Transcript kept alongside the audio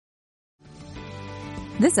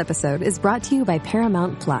This episode is brought to you by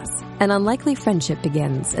Paramount Plus. An unlikely friendship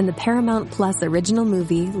begins in the Paramount Plus original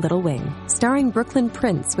movie Little Wing, starring Brooklyn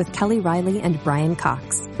Prince with Kelly Riley and Brian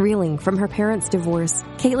Cox. Reeling from her parents' divorce,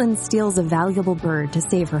 Caitlin steals a valuable bird to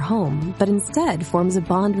save her home, but instead forms a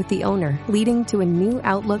bond with the owner, leading to a new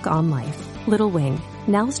outlook on life. Little Wing,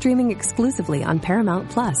 now streaming exclusively on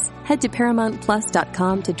Paramount Plus. Head to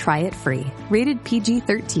ParamountPlus.com to try it free. Rated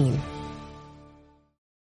PG-13.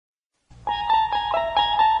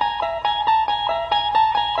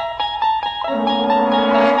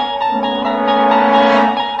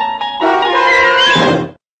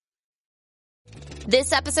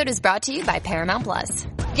 This episode is brought to you by Paramount Plus.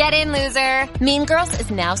 Get in, loser! Mean Girls is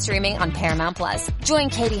now streaming on Paramount Plus. Join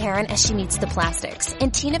Katie Heron as she meets the plastics in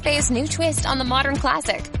Tina Fey's new twist on the modern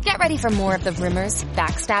classic. Get ready for more of the rumors,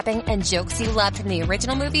 backstabbing, and jokes you loved from the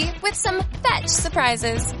original movie with some fetch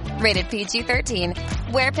surprises. Rated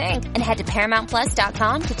PG-13. Wear pink and head to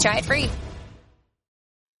ParamountPlus.com to try it free.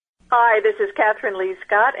 Hi, this is Catherine Lee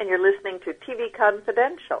Scott, and you're listening to TV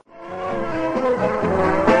Confidential.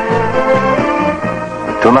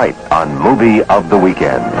 Tonight on Movie of the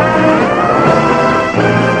Weekend,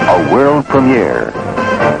 a world premiere.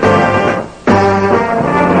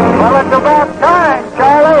 Well, it's about time,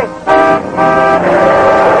 Charlie.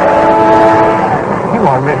 He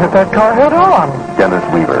wanted me to hit that car head on. Dennis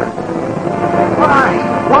Weaver.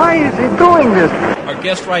 Why is he doing this? Our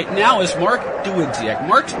guest right now is Mark Dudziak.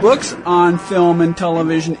 Mark's books on film and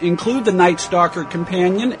television include The Night Stalker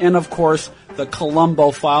Companion and, of course, The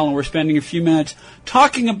Columbo File, and we're spending a few minutes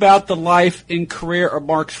talking about the life and career of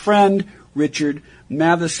Mark's friend, Richard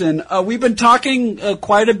Matheson. We've been talking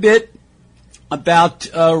quite a bit about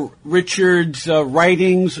Richard's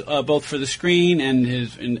writings, both for the screen and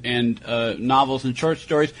his novels and short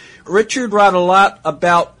stories. Richard wrote a lot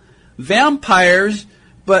about vampires,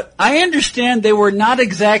 but I understand they were not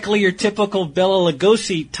exactly your typical Bela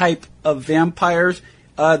Lugosi type of vampires.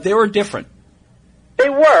 They were different. They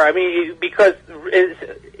were. I mean, because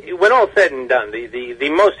when all said and done, the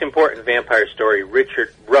most important vampire story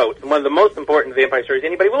Richard wrote, one of the most important vampire stories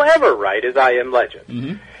anybody will ever write, is I Am Legend.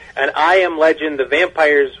 Mm-hmm. And I Am Legend, the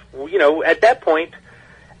vampires, at that point,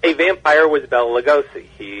 a vampire was Bela Lugosi.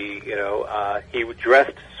 He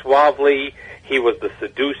dressed suavely. He was the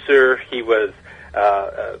seducer. He was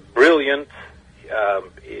brilliant.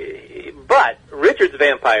 But Richard's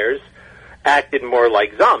vampires acted more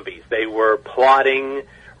like zombies. They were plotting,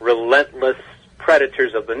 relentless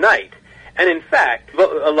predators of the night. And in fact,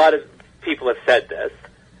 a lot of people have said this,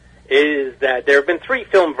 is that there have been 3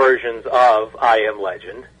 film versions of I Am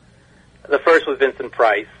Legend. The first was Vincent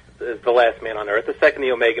Price, as The Last Man on Earth. The second,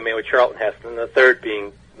 The Omega Man with Charlton Heston. The third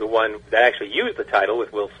being the one that actually used the title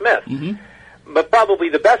with Will Smith. Mm-hmm. But probably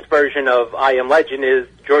the best version of I Am Legend is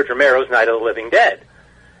George Romero's Night of the Living Dead.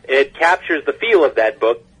 It captures the feel of that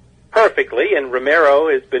book perfectly, and Romero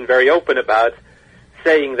has been very open about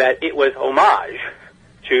saying that it was homage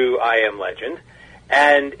to I Am Legend.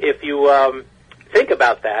 And if you think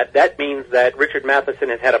about that, that means that Richard Matheson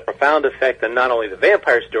has had a profound effect on not only the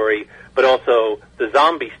vampire story, but also the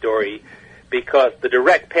zombie story, because the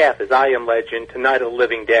direct path is I Am Legend to Night of the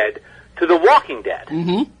Living Dead to The Walking Dead.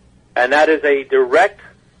 Mm-hmm. And that is a direct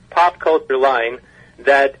pop culture line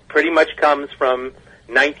that pretty much comes from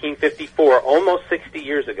 1954, almost 60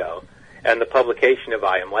 years ago, and the publication of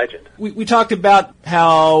I Am Legend. We talked about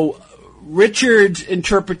how Richard's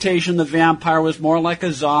interpretation of the vampire was more like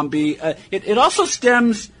a zombie. It also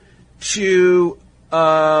stems to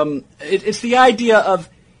it's the idea of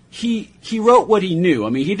he wrote what he knew. I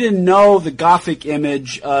mean, he didn't know the Gothic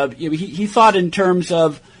image. He thought in terms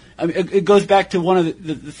of. I mean, it goes back to one of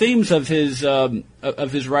the themes of his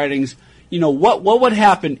writings. What would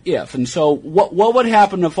happen if? And so what would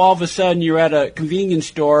happen if all of a sudden you're at a convenience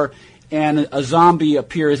store and a zombie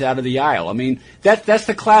appears out of the aisle? I mean, that's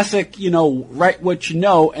the classic, write what you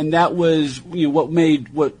know, and that was,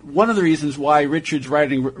 one of the reasons why Richard's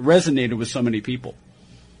writing resonated with so many people.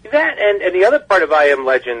 That, and the other part of I Am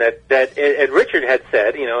Legend that Richard had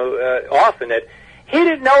said, often, that he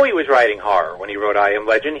didn't know he was writing horror when he wrote I Am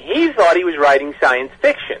Legend. He thought he was writing science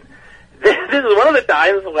fiction. This is one of the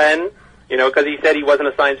times when, because he said he wasn't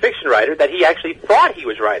a science fiction writer, that he actually thought he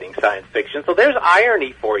was writing science fiction. So there's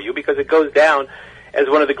irony for you, because it goes down as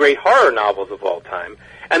one of the great horror novels of all time.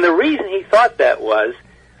 And the reason he thought that was,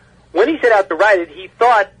 when he set out to write it, he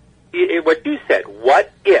thought, what you said,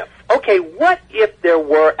 what if? Okay, what if there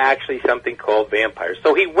were actually something called vampires?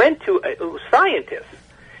 So he went to scientists.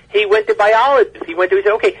 He went to biologists. He said,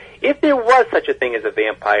 okay, if there was such a thing as a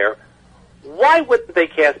vampire, why wouldn't they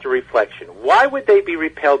cast a reflection? Why would they be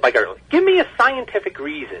repelled by gargoyles? Give me a scientific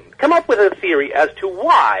reason. Come up with a theory as to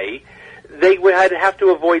why they would have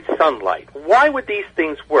to avoid sunlight. Why would these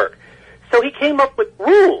things work? So he came up with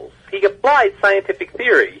rules. He applied scientific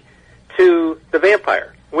theory to the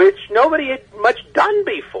vampire, which nobody had much done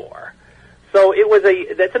before. So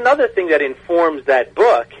that's another thing that informs that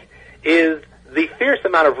book, is the fierce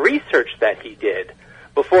amount of research that he did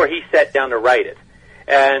before he sat down to write it.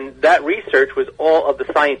 And that research was all of the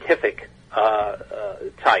scientific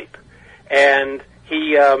type. And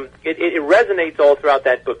it resonates all throughout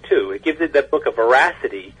that book, too. It gives that book a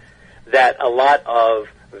veracity that a lot of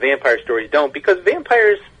vampire stories don't, because the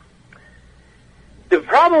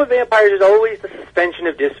problem with vampires is always the suspension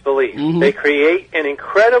of disbelief. Mm-hmm. They create an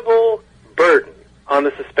incredible burden on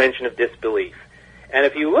the suspension of disbelief. And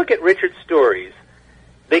if you look at Richard's stories,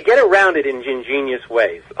 they get around it in ingenious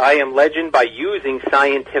ways. I Am Legend, by using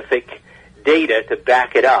scientific data to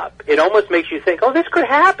back it up, it almost makes you think, oh, this could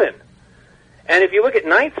happen. And if you look at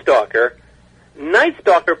Night Stalker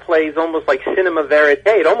plays almost like cinema verite.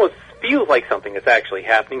 It almost feels like something that's actually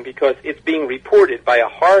happening because it's being reported by a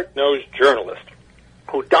hard-nosed journalist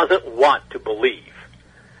who doesn't want to believe.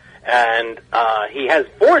 And he has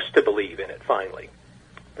forced to believe in it, finally,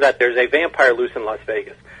 that there's a vampire loose in Las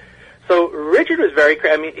Vegas. So Richard was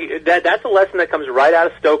that's a lesson that comes right out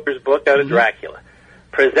of Stoker's book, out of Dracula.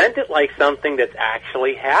 Present it like something that's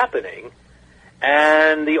actually happening,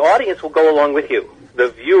 and the audience will go along with you. The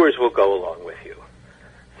viewers will go along with you.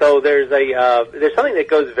 So there's something that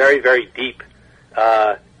goes very, very deep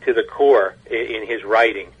to the core in his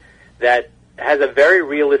writing that has a very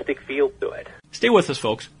realistic feel to it. Stay with us,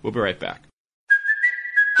 folks. We'll be right back.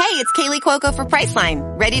 Hey, it's Kaylee Cuoco for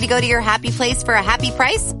Priceline. Ready to go to your happy place for a happy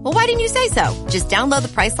price? Well, why didn't you say so? Just download the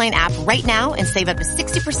Priceline app right now and save up to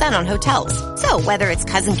 60% on hotels. So whether it's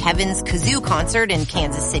Cousin Kevin's Kazoo Concert in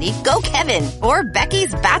Kansas City, go Kevin, or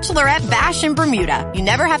Becky's Bachelorette Bash in Bermuda, you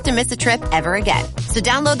never have to miss a trip ever again. So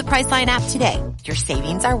download the Priceline app today. Your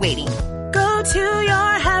savings are waiting. Go to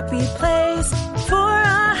your happy place for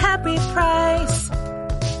a happy price.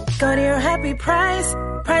 Go to your happy price,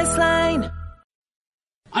 Priceline.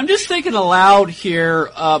 I'm just thinking aloud here,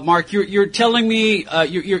 Mark. You're telling me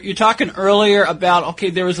you're talking earlier about, okay,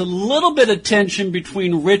 there was a little bit of tension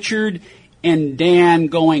between Richard and Dan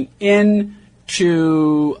going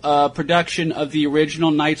into production of the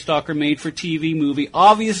original Night Stalker made-for-TV movie.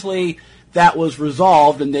 Obviously, that was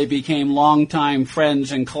resolved, and they became longtime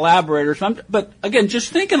friends and collaborators. But again,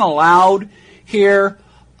 just thinking aloud here.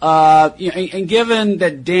 And given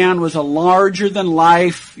that Dan was a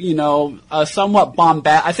larger-than-life, somewhat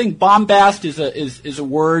bombast. I think bombast is a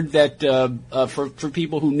word that for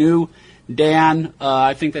people who knew Dan,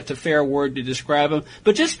 I think that's a fair word to describe him.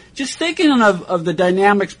 But just thinking of the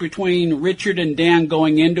dynamics between Richard and Dan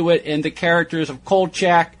going into it, and the characters of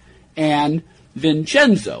Kolchak and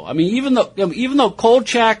Vincenzo. I mean, even though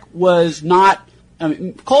Kolchak was not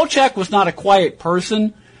a quiet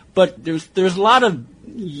person, but there's a lot of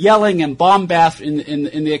yelling and bombast in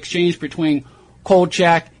the exchange between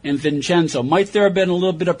Kolchak and Vincenzo. Might there have been a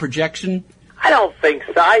little bit of projection? I don't think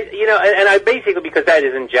so. I basically, because that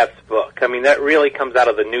is in Jeff's book. I mean, that really comes out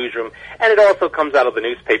of the newsroom, and it also comes out of the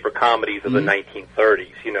newspaper comedies of the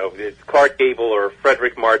 1930s. It's Clark Gable or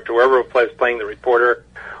Frederick March, or whoever was playing the reporter,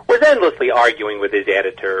 was endlessly arguing with his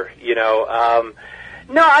editor. No,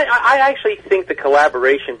 I actually think the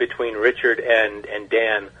collaboration between Richard and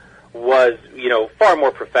Dan was, far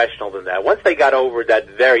more professional than that. Once they got over that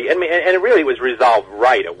and it really was resolved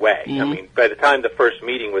right away. Mm-hmm. I mean, by the time the first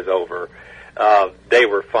meeting was over, they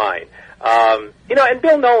were fine. And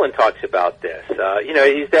Bill Nolan talks about this.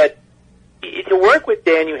 Is that to work with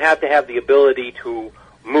Dan, you have to have the ability to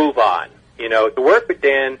move on. To work with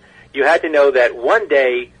Dan, you had to know that one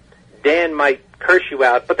day Dan might curse you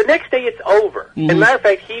out, but the next day it's over. Mm-hmm. As a matter of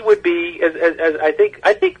fact, he would be, as I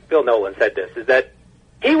think Bill Nolan said this, is that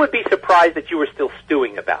he would be surprised that you were still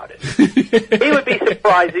stewing about it. He would be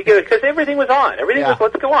surprised because everything was on. Everything was,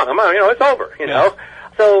 let's go on. Come on, it's over.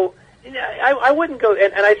 So I wouldn't go.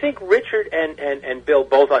 And I think Richard and Bill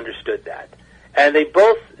both understood that, and they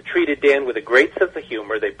both treated Dan with a great sense of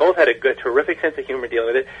humor. They both had a terrific sense of humor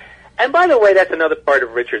dealing with it. And by the way, that's another part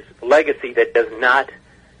of Richard's legacy that does not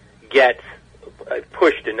get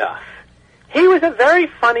pushed enough. He was a very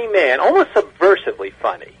funny man, almost subversively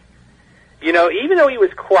funny. Even though he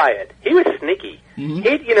was quiet, he was sneaky. Mm-hmm.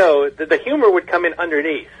 The humor would come in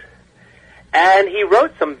underneath. And he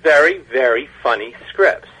wrote some very, very funny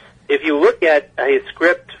scripts. If you look at his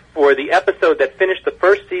script for the episode that finished the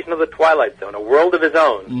first season of The Twilight Zone, A World of His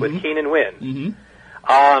Own, with Keenan Wynn,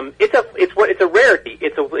 It's a rarity.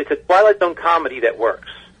 It's a Twilight Zone comedy that works.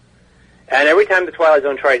 And every time the Twilight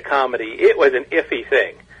Zone tried comedy, it was an iffy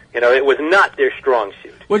thing. It was not their strong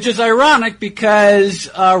suit. Which is ironic because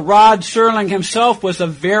Rod Serling himself was a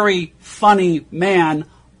very funny man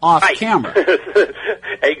off camera.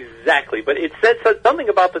 Exactly. But it said something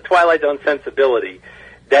about the Twilight Zone sensibility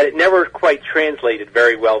that it never quite translated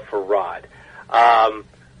very well for Rod.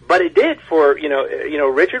 But it did for,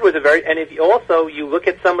 Richard was and if you look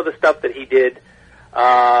at some of the stuff that he did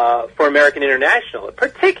for American International,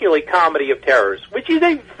 particularly Comedy of Terrors, which is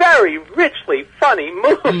a very richly funny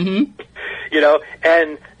movie.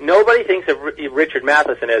 And nobody thinks of Richard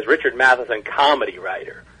Matheson as Richard Matheson comedy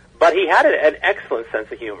writer, but he had an excellent sense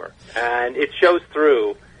of humor, and it shows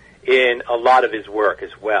through in a lot of his work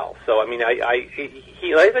as well. So, I mean,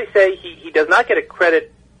 he as I say, he does not get a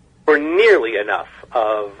credit for nearly enough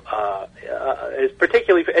of,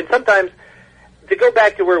 particularly, and sometimes, to go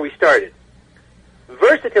back to where we started,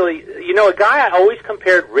 versatility, a guy I always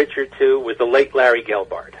compared Richard to was the late Larry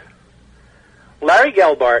Gelbart. Larry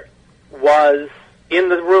Gelbart was in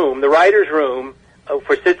the room, the writer's room,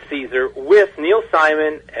 for Sid Caesar with Neil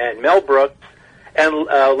Simon and Mel Brooks and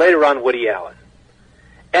later on Woody Allen.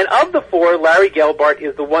 And of the four, Larry Gelbart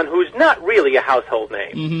is the one who's not really a household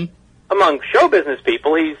name. Mm-hmm. Among show business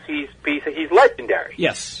people, he's legendary.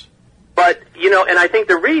 Yes. But, and I think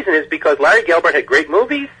the reason is because Larry Gelbart had great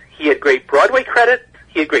movies, he had great Broadway credits,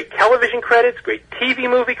 he had great television credits, great TV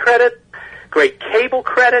movie credits, great cable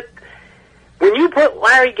credits. When you put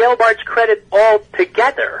Larry Gelbart's credit all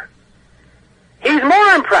together, he's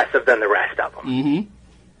more impressive than the rest of them. Mm-hmm.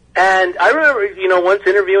 And I remember, once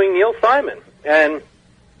interviewing Neil Simon, and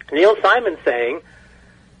Neil Simon saying,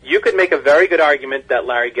 you could make a very good argument that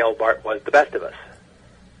Larry Gelbart was the best of us.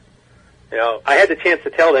 I had the chance to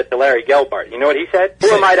tell that to Larry Gelbart. You know what he said? Who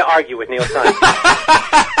am I to argue with Neil Simon?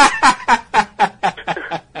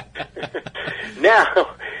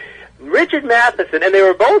 Now, Richard Matheson, and they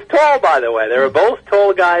were both tall, by the way. They were both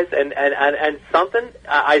tall guys, and something,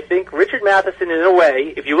 I think Richard Matheson, in a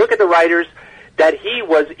way, if you look at the writers, that he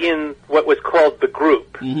was in what was called the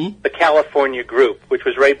group, the California group, which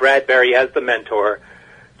was Ray Bradbury as the mentor,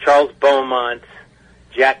 Charles Beaumont,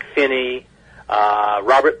 Jack Finney,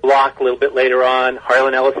 Robert Bloch a little bit later on,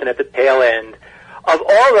 Harlan Ellison at the tail end. Of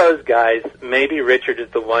all those guys, maybe Richard is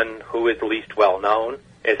the one who is least well known,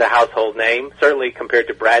 is a household name, certainly compared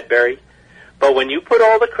to Bradbury. But when you put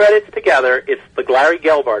all the credits together, it's the Larry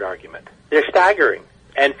Gelbart argument. They're staggering.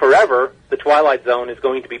 And forever, the Twilight Zone is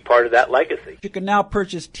going to be part of that legacy. You can now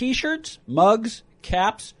purchase T-shirts, mugs,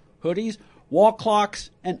 caps, hoodies, wall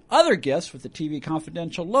clocks, and other gifts with the TV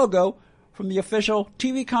Confidential logo from the official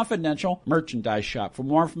TV Confidential merchandise shop. For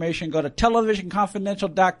more information, go to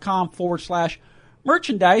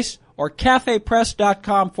televisionconfidential.com/merchandise or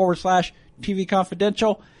cafepress.com/TV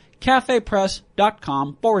Confidential,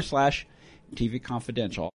 cafepress.com/TV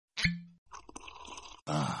Confidential.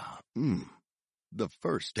 The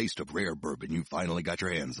first taste of rare bourbon you finally got your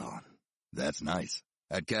hands on. That's nice.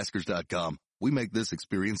 At Caskers.com, we make this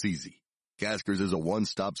experience easy. Caskers is a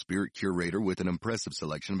one-stop spirit curator with an impressive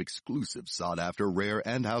selection of exclusive, sought-after, rare,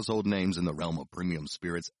 and household names in the realm of premium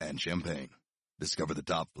spirits and champagne. Discover the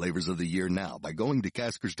top flavors of the year now by going to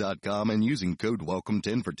Caskers.com and using code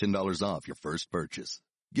WELCOME10 for $10 off your first purchase.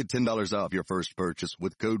 Get $10 off your first purchase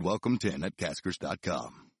with code WELCOME10 at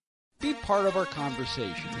Caskers.com. Be part of our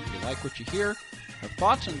conversation. If you like what you hear, have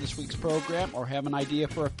thoughts on this week's program, or have an idea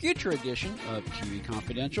for a future edition of TV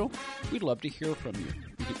Confidential, we'd love to hear from you.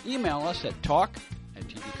 You can email us at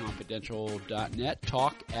talk@tvconfidential.net,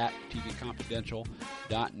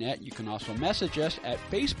 talk@tvconfidential.net. You can also message us at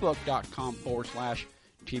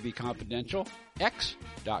facebook.com/TV Confidential,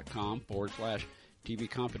 x.com/TV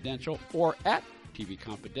Confidential, or at TV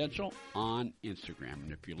Confidential on Instagram.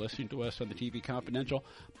 And if you're listening to us on the TV Confidential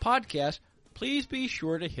podcast, please be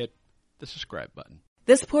sure to hit the subscribe button.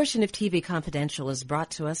 This portion of TV Confidential is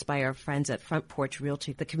brought to us by our friends at Front Porch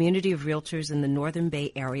Realty, the community of realtors in the Northern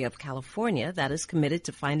Bay area of California that is committed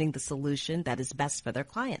to finding the solution that is best for their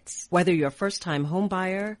clients. Whether you're a first-time home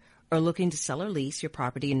buyer or looking to sell or lease your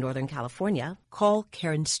property in Northern California, call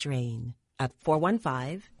Karen Strain at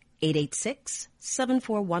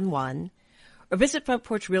 415-886-7411 or visit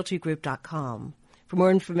FrontPorchRealtyGroup.com for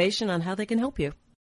more information on how they can help you.